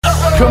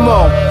Come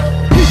on.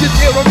 He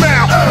just hear him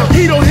out.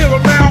 He don't hear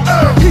him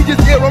out. He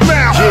just hear him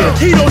out.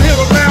 He don't hear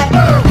him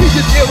out. He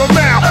just hear him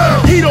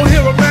out. He don't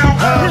hear him out.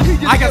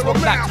 Hi guys,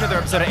 welcome back to another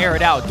episode of Air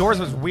It Out. Doors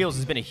vs. Wheels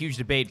has been a huge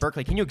debate.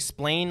 Berkeley, can you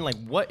explain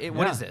what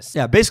is this?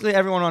 Yeah, basically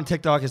everyone on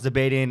TikTok is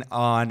debating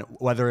on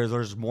whether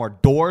there's more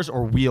doors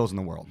or wheels in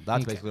the world.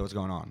 That's basically what's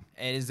going on.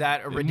 And is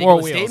that a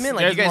ridiculous wheels. statement?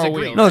 Like There's you guys more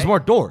agree? wheels. No, there's more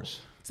doors.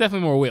 It's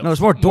definitely more wheels. No,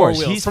 it's more doors.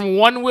 Wheels. He's- From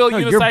one-wheel No,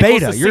 you're unicycles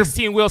beta. to You're-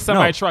 16-wheel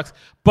semi-trucks.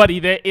 Buddy,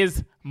 there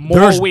is more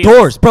There's wheels.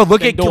 doors, bro.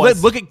 Look than at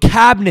doors. look at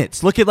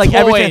cabinets. Look at like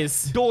everything.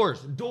 Toys.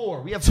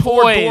 Door. We have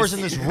 4 Toys. doors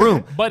in this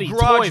room. Buddy,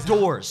 garage toys.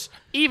 doors.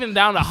 Even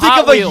down to Think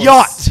Hot of a Wheels.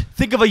 yacht.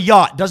 Think of a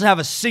yacht. Doesn't have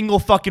a single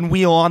fucking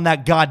wheel on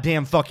that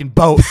goddamn fucking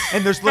boat,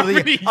 and there's How many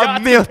literally a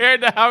yachts million.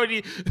 compared to how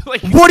many?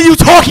 Like, What are you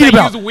talking they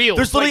about? use wheels.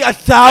 There's literally Like,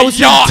 1,000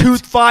 yacht. to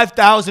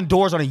 5,000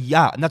 doors on a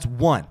yacht, and that's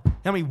one.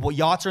 How many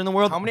yachts are in the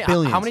world? How many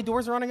Billions. how many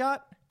doors are on a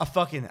yacht? A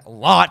fucking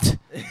lot.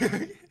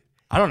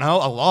 I don't know,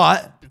 a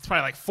lot. it's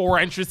probably like 4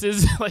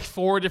 entrances, like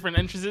 4 different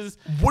entrances.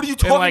 What are you And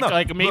talking like, about?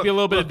 like maybe a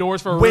little bit of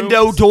doors for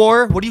window rooms.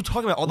 door. What are you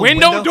talking about? All the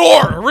Window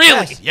door,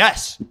 really?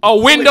 Yes. A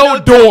window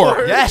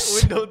door.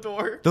 Yes. Window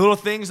door. The little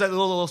things, that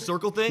little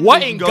circle thing.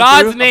 What that you in can go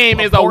God's through. name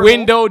is a porthole?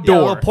 window Yeah, a door?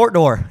 little port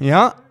door.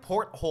 Yeah.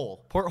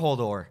 Porthole. Porthole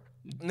door.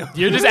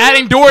 You're just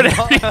adding door to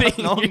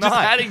everything. no, I'm You're just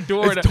not. adding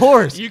door It's to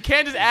doors. You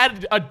can't just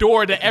add a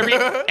door to every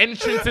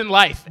entrance in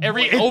life.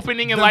 Every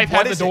opening in life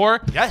what has is a it?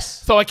 door.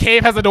 Yes. So a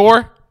cave has a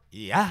door.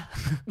 Yeah.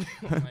 Oh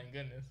my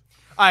goodness.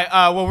 All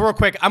right, well, real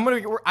quick,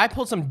 I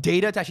pulled some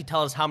data to actually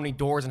tell us how many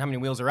doors and how many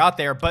wheels are out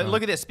there. But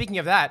look at this. Speaking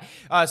of that,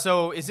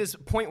 so is this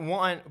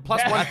 0.1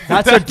 plus 1?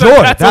 That's a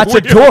door. That's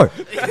a door.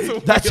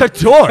 That's a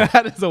door.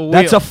 That is a wheel.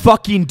 That's a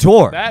fucking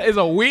door. That is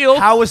a wheel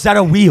How is that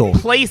a wheel?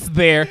 placed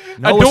there.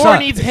 No, a it's door not.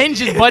 needs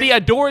hinges, buddy. A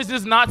door is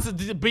just not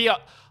to be a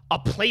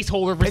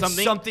placeholder for It's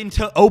something. something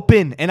to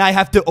open, and I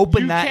have to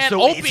open You that, can't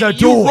so open it's a it.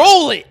 door. You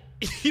roll it.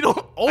 You don't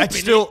open I'm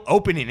still it.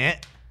 opening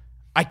it.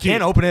 I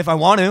can open it if I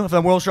want to. If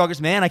I'm world's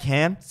strongest man, I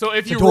can. So if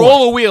It's a you door.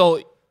 roll a wheel,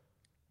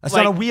 That's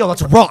like- not a wheel.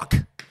 That's a rock.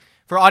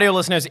 For audio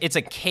listeners, it's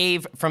a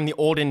cave from the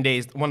olden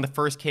days, one of the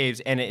first caves,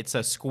 and it's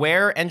a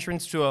square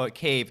entrance to a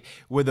cave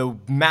with a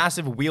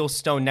massive wheel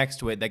stone next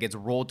to it that gets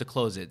rolled to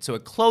close it. So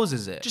it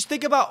closes it. Just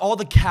think about all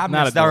the Not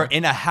cabinets a that door. are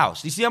in a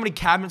house. Do you see how many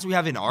cabinets we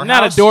have in our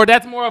not house? a door.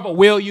 That's more of a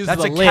wheel used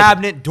That's as a lid.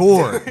 cabinet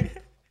door.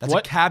 That's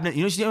What? a cabinet.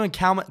 You know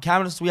how many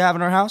cabinets we have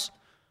in our house?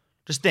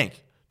 Just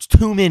think. It's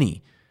too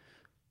many.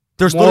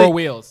 There's More literally-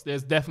 wheels.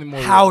 There's definitely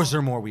more How wheels. is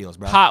there more wheels,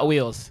 bro? Hot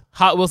Wheels.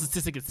 Hot Wheels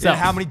statistic Then itself.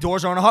 how many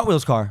doors are on a Hot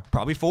Wheels car?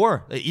 Probably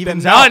 4. It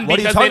evens out. None What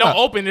are you because talking they don't about?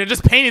 open. They're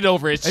just painted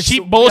over. It's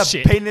cheap Yeah,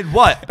 bullshit. painted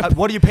what?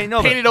 What are you painting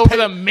over? Painted over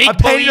the A make-believe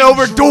painted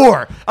over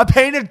door. A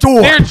painted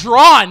door. They're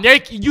drawn.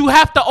 You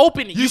have to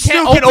open it. You can't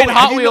still can open Hot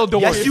have you Wheel know-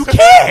 doors. Yes, you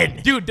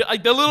can. Dude,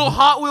 like the little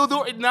Hot Wheel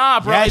door. Nah,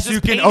 bro. Yes, it's just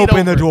you can painted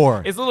open the over.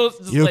 door. It's a little.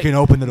 just You like- can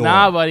open the door.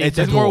 Nah, buddy. It's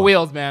a There's more door.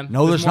 wheels, man.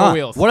 No, there's more not.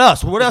 Wheels. What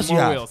else? What There's else you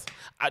more have? wheels.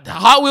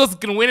 Hot Wheels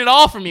can win it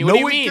all for me. What No, do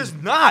you it mean? does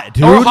not,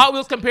 dude. Or Hot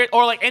Wheels compared,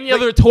 or like any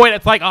other toy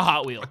that's like a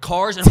Hot Wheel.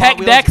 Cars and Tech Hot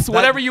Wheels, decks, that-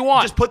 whatever you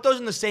want. Just put those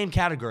in the same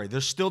category.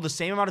 There's still the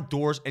same amount of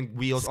doors and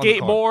wheels on the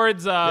car.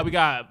 Skateboards. We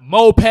got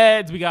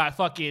mopeds. We got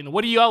fucking.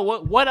 What do you?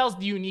 What else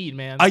do you need,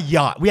 man? A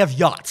yacht. We have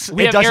yachts.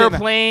 We It have doesn't ma-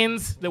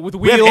 airplanes with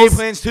We wheels. have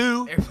airplanes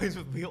too. Airplanes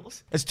with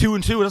wheels? It's 2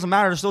 and 2. It doesn't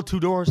matter. There's still 2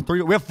 doors.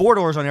 3. We have 4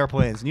 doors on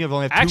airplanes, and you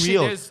only have 2 Actually,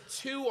 wheels. there's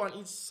 2 on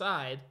each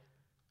side.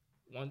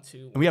 1, 2.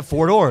 And we have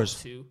 4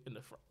 doors. 2 in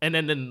the front, and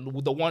then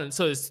the one.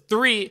 So it's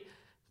 3.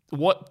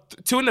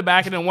 2 in the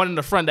back and then 1 in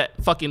the front that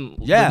fucking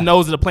Yeah. the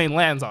nose of the plane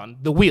lands on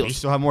the You wheels.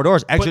 still have more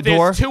doors. Exit But there's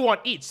door. 2 on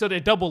each, so they're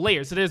double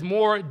layers. So there's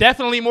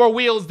definitely more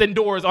wheels than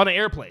doors on an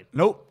airplane.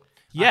 Nope.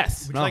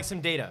 Yes. Would you like some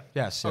data?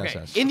 Yes, Okay.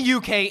 yes. In the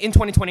UK, in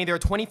 2020, there are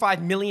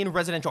 25 million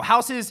residential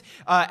houses,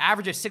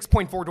 average of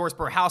 6.4 doors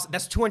per house.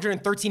 That's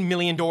 213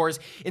 million doors.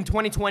 In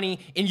 2020,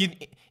 in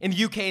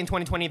the UK in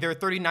 2020, there are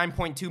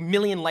 39.2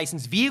 million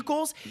licensed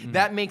vehicles.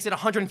 That makes it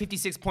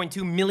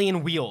 156.2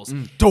 million wheels.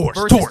 Doors,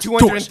 Versus doors,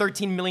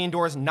 213 million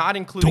doors, not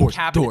including Doors,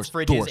 cabinets, doors,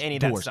 fridges, doors, any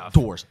of that doors, stuff.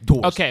 doors.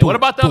 Okay, doors, what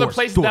about the other doors,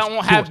 places doors, that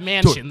won't have doors,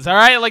 mansions? All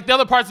right, like the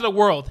other parts of the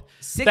world.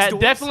 6 that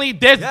doors? definitely,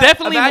 there's Yeah,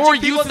 definitely imagine more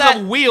people uses that-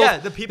 of wheels. Yeah,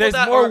 the people there's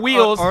that more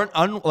wheels.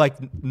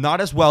 aren't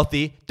not as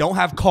wealthy, don't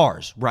have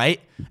cars,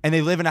 right? And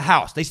they live in a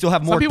house. They still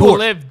have more Some people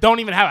doors. don't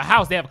even have a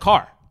house; they have a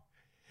car,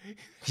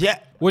 Yeah.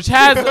 which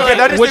has Okay,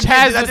 that just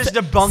the just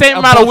debunks same a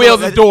amount of bunch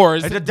wheels of- as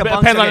doors. it It debunks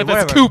depends on it, if it's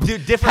whatever. coupes.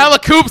 Dude, different- Hella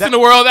coupes in the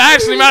world.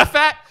 Actually, matter of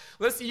fact,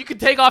 listen, you can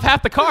take off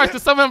half the cars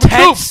because some of them are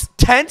coupes.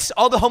 Tents,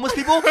 all the homeless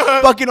people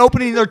fucking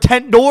opening their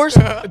tent doors.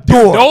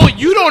 Door. No,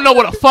 you don't know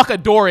what a fuck a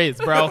door is,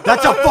 bro.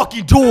 That's a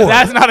fucking door.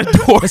 That's not a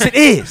door. Yes, it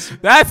is.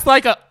 That's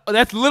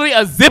literally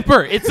a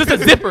zipper. It's just a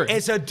zipper.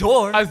 It's a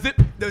door. A zip.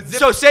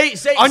 So say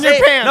On your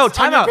pants, No, on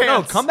time your out. No,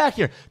 pants. come back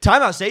here.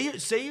 Time out. Say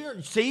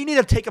you need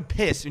to take a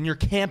piss and you're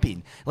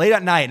camping late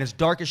at night and it's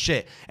dark as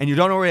shit and you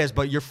don't know where it is,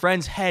 but your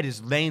friend's head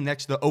is laying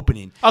next to the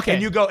opening. Okay.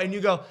 And you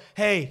go,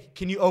 hey,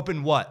 can you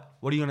open what?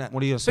 What are you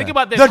gonna say? Think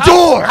about this. The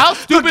door. How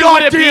stupid The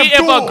would it be goddamn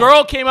if door. a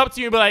girl came up to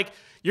you and be like,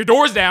 "Your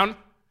door's down,"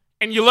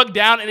 and you look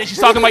down and then she's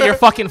talking about your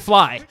fucking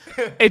fly.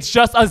 It's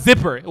just a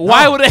zipper.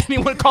 Why would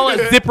anyone call a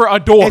zipper a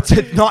door? It's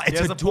a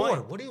door.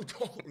 point. What are you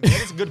talking?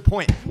 That is a good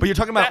point. But you're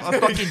talking about a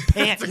fucking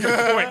pants.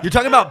 You're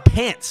talking about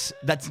pants.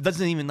 That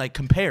doesn't even like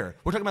compare.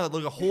 We're talking about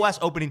like a whole ass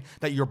opening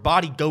that your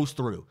body goes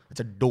through. It's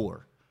a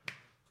door.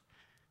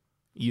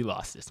 You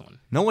lost this one.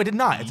 No, I did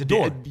not. It's a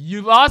door.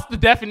 You lost the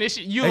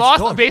definition. You It's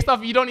lost door. based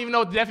off you don't even know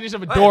what the definition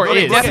of a door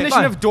okay, is. okay.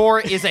 Definition of door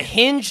is a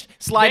hinged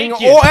sliding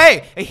Thank you. or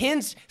a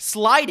hinged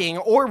sliding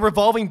or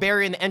revolving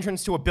barrier in the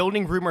entrance to a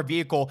building, room, or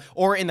vehicle,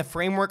 or in the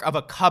framework of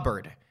a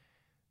cupboard.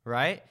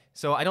 Right?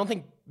 So I don't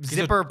think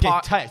zipper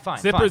Fine.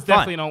 Zippers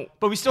definitely don't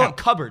But we still have count.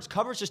 cupboards.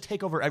 Cupboards just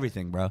take over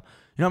everything, bro.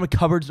 You know how many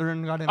cupboards are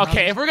in the goddamn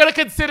Okay, house? if we're gonna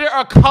consider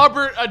a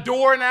cupboard a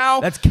door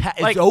now, It's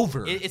like,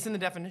 over. It's in the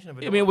definition of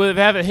a door. I mean, if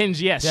they have a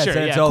hinge, yes, Yeah, sure,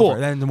 then yeah, it's cool. over.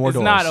 Then the more it's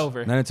doors. not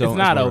over. Then it's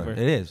not more. over. It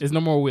is. There's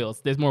no more wheels.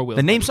 There's more wheels.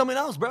 Then name something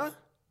else, bro.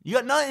 You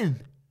got nothing.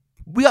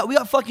 We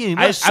got fucking. We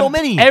got so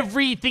many.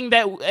 Every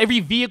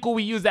vehicle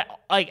we use that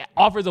like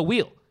offers a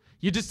wheel.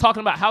 You're just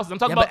talking about houses. I'm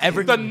talking Yeah, about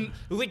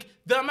but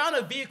the amount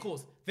of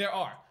vehicles there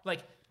are,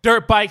 like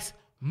dirt bikes,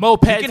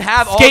 mopeds, You can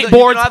have all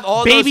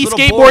skateboards, baby those little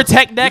skateboard boards.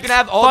 tech decks, You can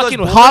have all fucking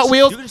those boards. Hot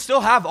Wheels. You can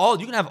still have all.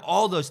 You can have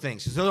all those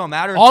things. It don't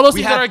matter. All those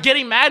We things that have- are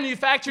getting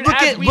manufactured Look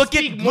as at- we look at-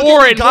 speak look at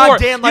more the and more.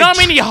 goddamn, You know how like,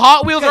 many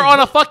Hot Wheels are on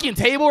a fucking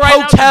table right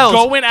now? Hotels,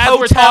 Just going as we're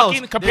hotels.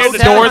 talking compared There's to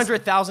doors.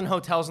 700,000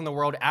 hotels in the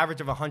world,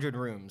 average of 100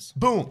 rooms.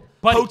 Boom.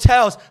 Buddy.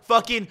 Hotels,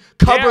 fucking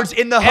cupboards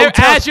in the As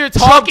hotels. you're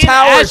Trump talking-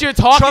 Towers, as you're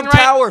talking Trump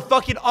right- Tower,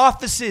 fucking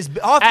offices,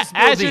 office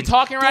As building, you're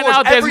talking right doors,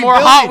 now, there's every more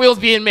building. Hot Wheels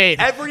being made.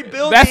 Every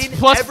building. That's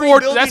plus every four.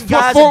 building That's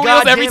has four a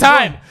wheels every goddamn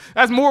time. door.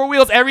 That's more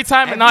wheels every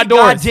time, and Every not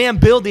doors. goddamn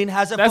building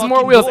has a That's fucking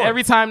more wheels door.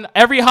 every time.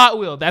 Every Hot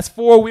Wheel. That's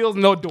 4 wheels,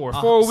 no door.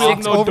 4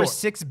 wheels, no Over door.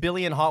 6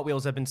 billion Hot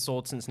Wheels have been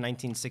sold since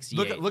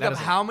 1968. Look That up is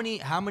a- how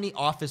many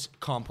office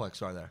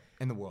complexes are there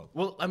in the world?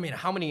 Well, I mean,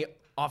 how many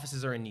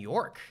offices are in New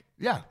York?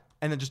 Yeah,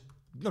 and then just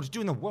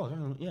do in the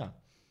world. Yeah.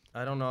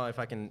 I don't know if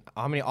I can.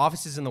 How many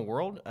offices in the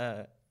world?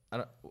 I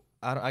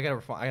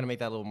gotta make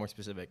that a little more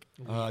specific.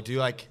 Do you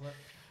like?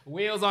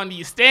 Wheels on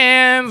these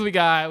stands. We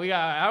got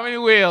how many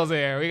wheels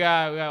here? We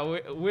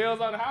got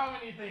wheels on how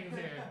many things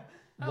here?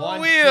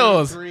 Hella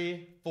wheels.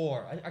 3,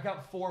 4. I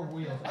got 4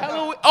 wheels.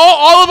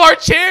 All of our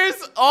chairs.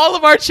 All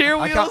of our chair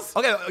wheels.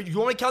 Okay, you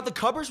want me to count the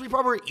cupboards? You're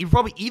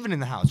probably even in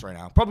the house right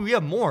now. Probably we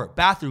have more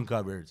bathroom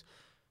cupboards.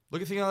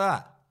 Look at things like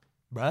that,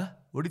 bruh.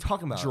 What are you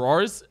talking about?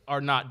 Drawers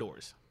are not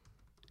doors.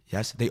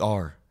 Yes, they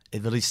are. It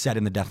literally said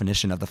in the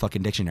definition of the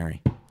fucking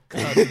dictionary.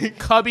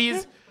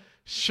 Cubbies,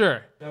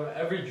 sure. No,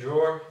 every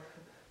drawer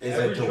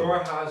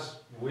has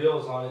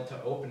wheels on it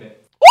to open it.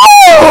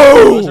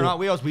 Those are not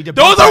wheels. We debunked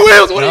Those that. are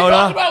wheels. What are No, you no.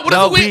 talking about? What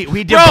No, is a wheel?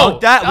 we Bro,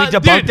 debunked that. We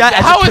debunked dude, that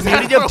how as a is that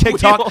community not of a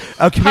TikTok. wheel?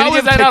 A community How is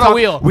of that not a TikTok,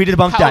 wheel? We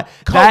debunked that.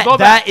 Go That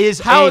back. is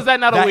How is that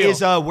not a that wheel?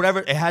 is whatever.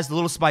 It has the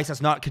little spikes.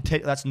 That's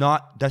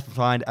not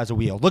defined as a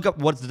wheel. Look up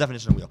what's the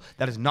definition of wheel.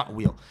 That is not a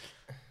wheel.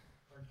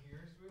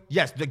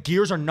 Yes, the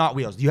gears are not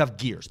wheels. You have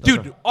gears. Those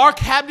Dude, our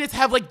cabinets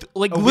have like A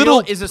little wheel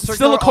is a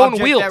circular silicone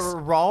object wheels.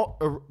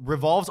 that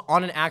revolves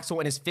on an axle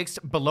and is fixed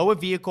below a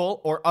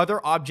vehicle or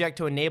other object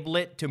to enable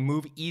it to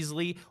move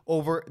easily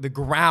over the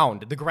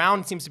ground. The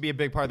ground seems to be a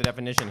big part of the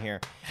definition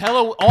here.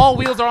 Hello, all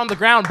wheels are on the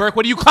ground, Burke.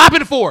 What are you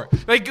clapping for?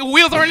 Like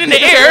wheels aren't in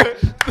the air.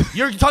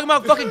 You're talking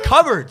about fucking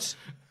cupboards.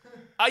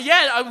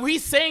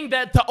 He's saying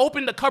that to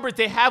open the cupboards,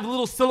 they have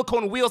little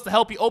silicone wheels to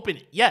help you open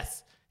it.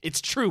 Yes,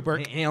 it's true,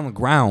 Burke. It ain't on the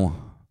ground.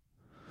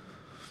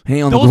 It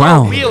ain't on Those the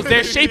ground. are wheels.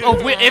 They're shaped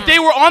of wheels. If they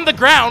were on the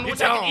ground,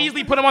 which I can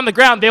easily put them on the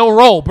ground, they'll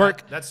roll,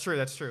 Burke. That's true.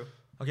 That's true.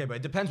 Okay, but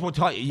it depends what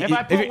type. If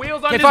I put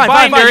wheels on okay, this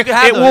fine, binder, you can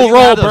have it those. will You can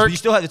roll, have those. Burke. You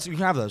still have. You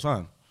can have those.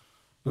 Fine.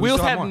 But we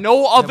Wheels still have more. no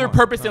We other more.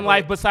 purpose in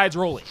life besides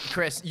rolling.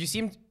 Chris, you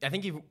seem. I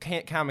think you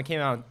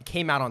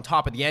came out on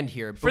top at the end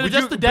here. For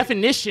just the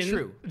definition,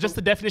 True. just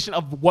the definition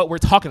of what we're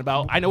talking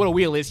about. I know what a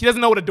wheel is. He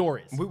doesn't know what a door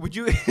is. Would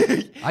you?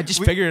 I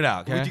just figured it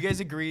out. Okay? Would you guys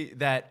agree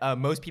that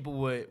most people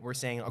were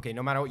saying, okay,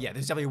 no matter what, yeah,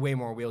 there's definitely way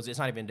more wheels. It's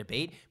not even a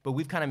debate, but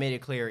we've kind of made it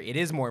clear it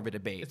is more of a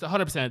debate. It's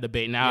 100% a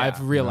debate now. Yeah.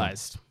 I've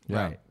realized.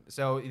 Right.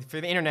 So for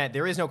the internet,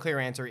 there is no clear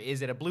answer.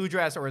 Is it a blue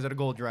dress or is it a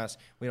gold dress?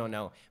 We don't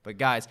know. But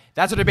guys,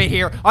 that's our debate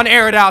here on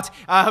Air It Out.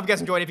 I hope you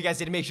guys enjoyed. If you guys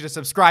did, make sure to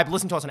subscribe.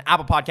 Listen to us on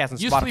Apple Podcasts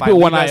and You Spotify. sleep with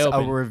one Leave eye us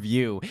open. a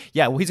review.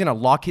 Yeah, well, he's going to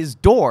lock his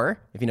door,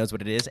 if he knows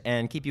what it is,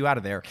 and keep you out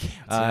of there.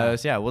 So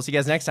yeah, we'll see you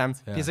guys next time.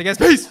 Peace, I guess.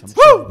 Peace.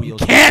 Woo!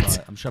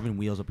 I'm shoving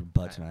wheels up your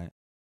butt tonight.